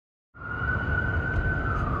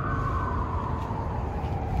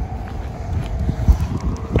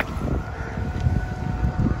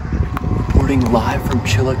reporting live from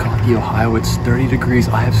Chillicothe, Ohio. It's 30 degrees.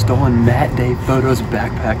 I have stolen Matt Day Photo's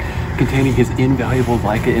backpack containing his invaluable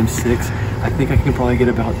Leica M6. I think I can probably get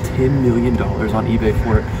about $10 million on eBay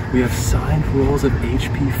for it. We have signed rolls of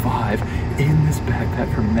HP5 in this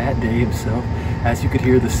backpack from Matt Day himself. As you could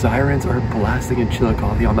hear, the sirens are blasting in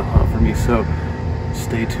Chillicothe on the hunt for me, so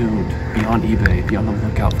stay tuned. Be on eBay. Be on the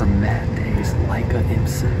lookout for Matt Day's Leica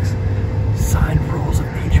M6. Signed rolls of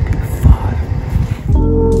HP5.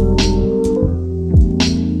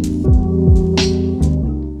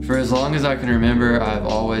 For as long as I can remember, I've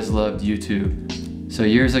always loved YouTube. So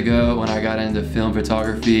years ago, when I got into film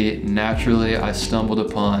photography, naturally I stumbled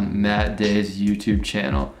upon Matt Day's YouTube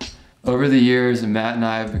channel. Over the years, Matt and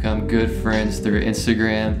I have become good friends through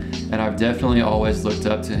Instagram, and I've definitely always looked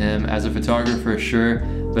up to him as a photographer, sure,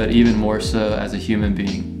 but even more so as a human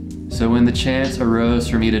being. So when the chance arose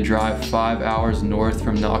for me to drive 5 hours north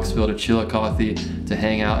from Knoxville to Chillicothe to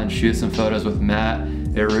hang out and shoot some photos with Matt,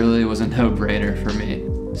 it really was a no-brainer for me.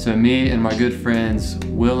 So me and my good friends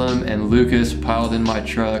Willem and Lucas piled in my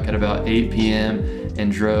truck at about 8 p.m. and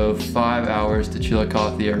drove 5 hours to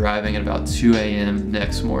Chillicothe, arriving at about 2 a.m.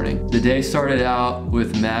 next morning. The day started out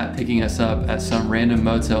with Matt picking us up at some random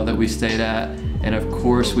motel that we stayed at, and of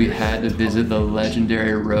course we had to visit the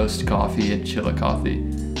legendary Roast Coffee in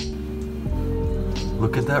Chillicothe.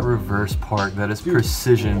 Look at that reverse park. That is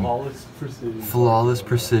precision. Flawless precision. Flawless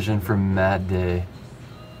precision from Matt Day.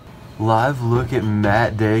 Live look at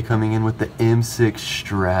Matt Day coming in with the M6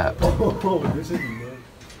 strap. Oh, this is nice.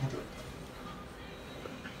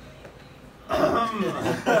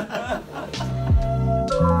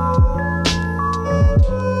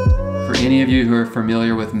 For any of you who are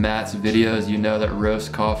familiar with Matt's videos, you know that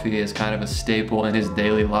roast coffee is kind of a staple in his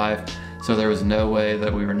daily life, so there was no way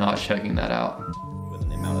that we were not checking that out. With a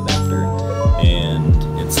name out of after, and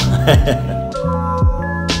it's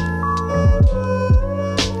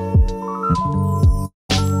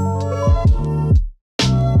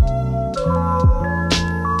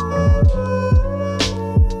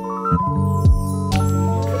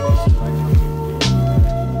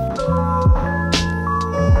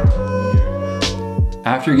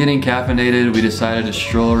After getting caffeinated, we decided to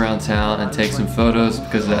stroll around town and take some photos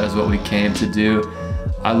because that is what we came to do.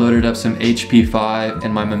 I loaded up some HP5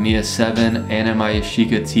 in my Mamiya 7 and in my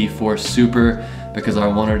Yashica T4 Super because I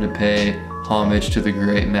wanted to pay homage to the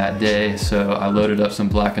great Matt Day, so I loaded up some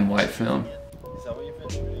black and white film. Is that what you've been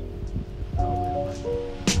shooting?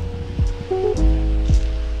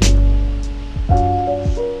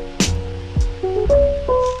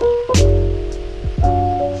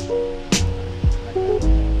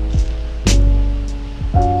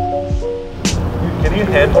 Can you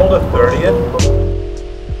handhold a 30th?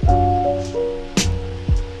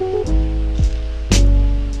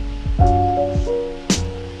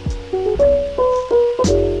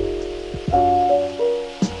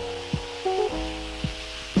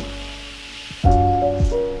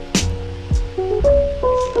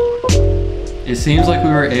 It seems like we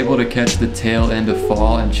were able to catch the tail end of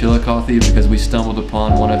fall in Chillicothe because we stumbled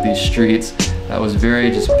upon one of these streets that was very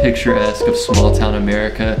just picturesque of small town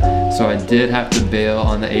America, so I did have to bail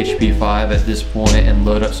on the HP5 at this point and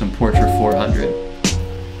load up some Portra 400.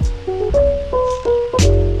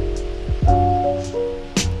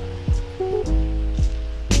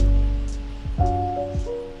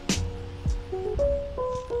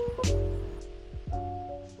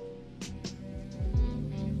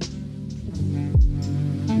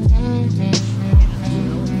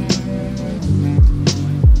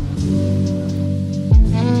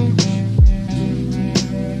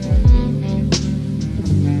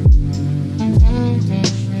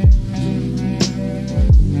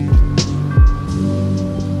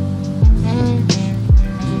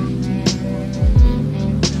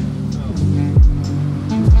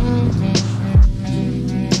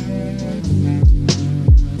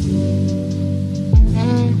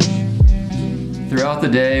 Throughout the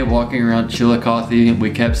day, walking around Chillicothe,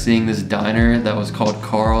 we kept seeing this diner that was called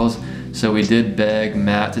Carl's, so we did beg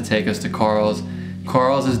Matt to take us to Carl's.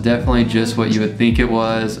 Carl's is definitely just what you would think it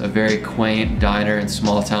was, a very quaint diner in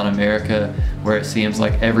small town America where it seems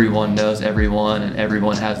like everyone knows everyone and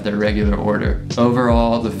everyone has their regular order.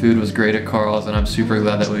 Overall, the food was great at Carl's and I'm super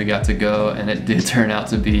glad that we got to go, and it did turn out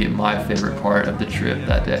to be my favorite part of the trip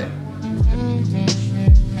that day.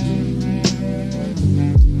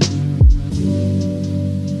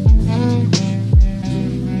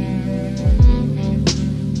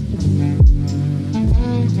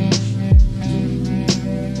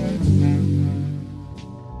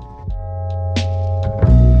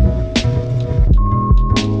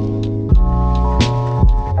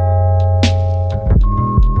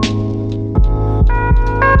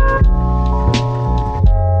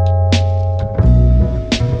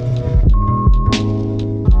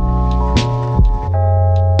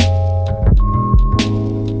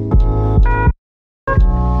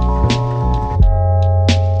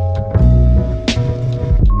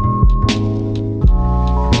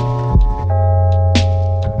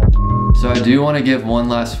 So I do want to give one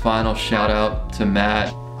last final shout out to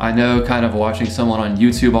Matt. I know kind of watching someone on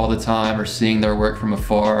YouTube all the time or seeing their work from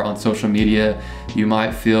afar on social media, you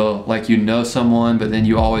might feel like you know someone, but then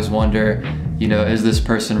you always wonder, you know, is this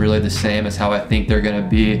person really the same as how I think they're gonna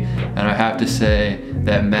be? And I have to say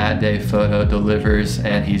that Matt Day Photo delivers,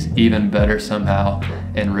 and he's even better somehow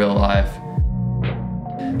in real life.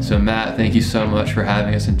 So Matt, thank you so much for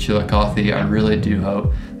having us in Chillicothe. I really do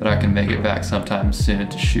hope that I can make it back sometime soon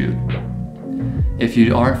to shoot. If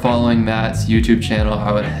you aren't following Matt's YouTube channel,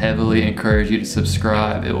 I would heavily encourage you to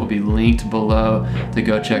subscribe. It will be linked below to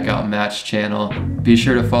go check out Matt's channel. Be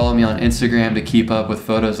sure to follow me on Instagram to keep up with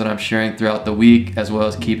photos that I'm sharing throughout the week, as well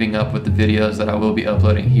as keeping up with the videos that I will be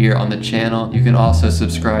uploading here on the channel. You can also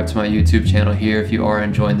subscribe to my YouTube channel here if you are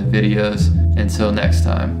enjoying the videos. Until next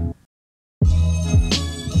time.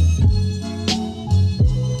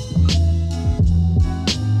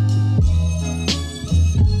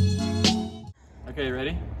 Okay, you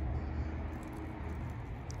ready?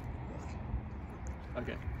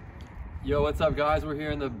 Okay. Yo, what's up guys? We're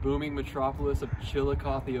here in the booming metropolis of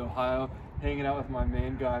Chillicothe, Ohio, hanging out with my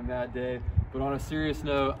main guy, Matt Day. But on a serious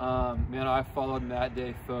note, man, I followed Matt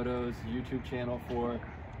Day Photos YouTube channel for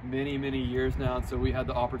many years now, and so we had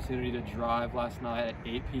the opportunity to drive last night at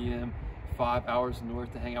 8 p.m., 5 hours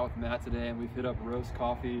north to hang out with Matt today, and we've hit up Roast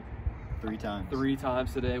Coffee 3 times. 3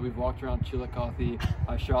 times today. We've walked around Chillicothe.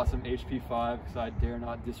 I shot some HP5 because I dare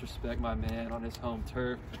not disrespect my man on his home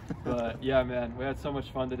turf. But yeah, man, we had so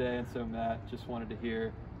much fun today, and so Matt, just wanted to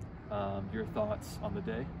hear your thoughts on the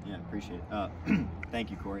day. Yeah, appreciate it.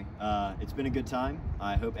 Thank you, Corey. It's been a good time.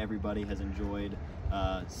 I hope everybody has enjoyed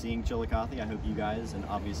seeing Chillicothe. I hope you guys, and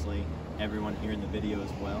obviously everyone here in the video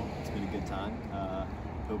as well. It's been a good time.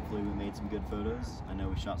 Hopefully we made some good photos. I know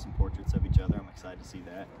we shot some portraits of each other. I'm excited to see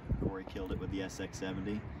that. Corey killed it with the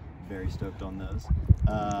SX70. Very stoked on those.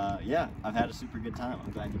 Yeah, I've had a super good time.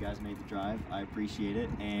 I'm glad you guys made the drive. I appreciate it,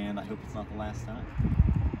 and I hope it's not the last time.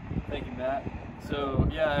 Thank you, Matt. So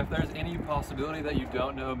yeah, if there's any possibility that you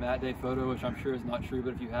don't know Matt Day Photo, which I'm sure is not true,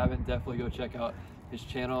 but if you haven't, definitely go check out his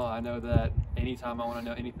channel. I know that anytime I want to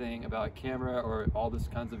know anything about a camera or all this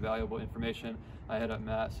kinds of valuable information, I hit up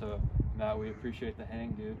Matt. So Matt, we appreciate the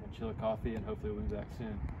hang, dude, in Chillicothe, and hopefully we'll be back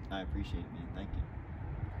soon. I appreciate it, man. Thank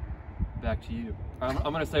you. Back to you. I'm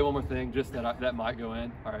going to say one more thing, just that might go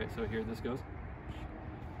in. All right, so here this goes.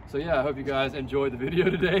 So yeah, I hope you guys enjoyed the video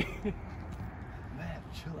today.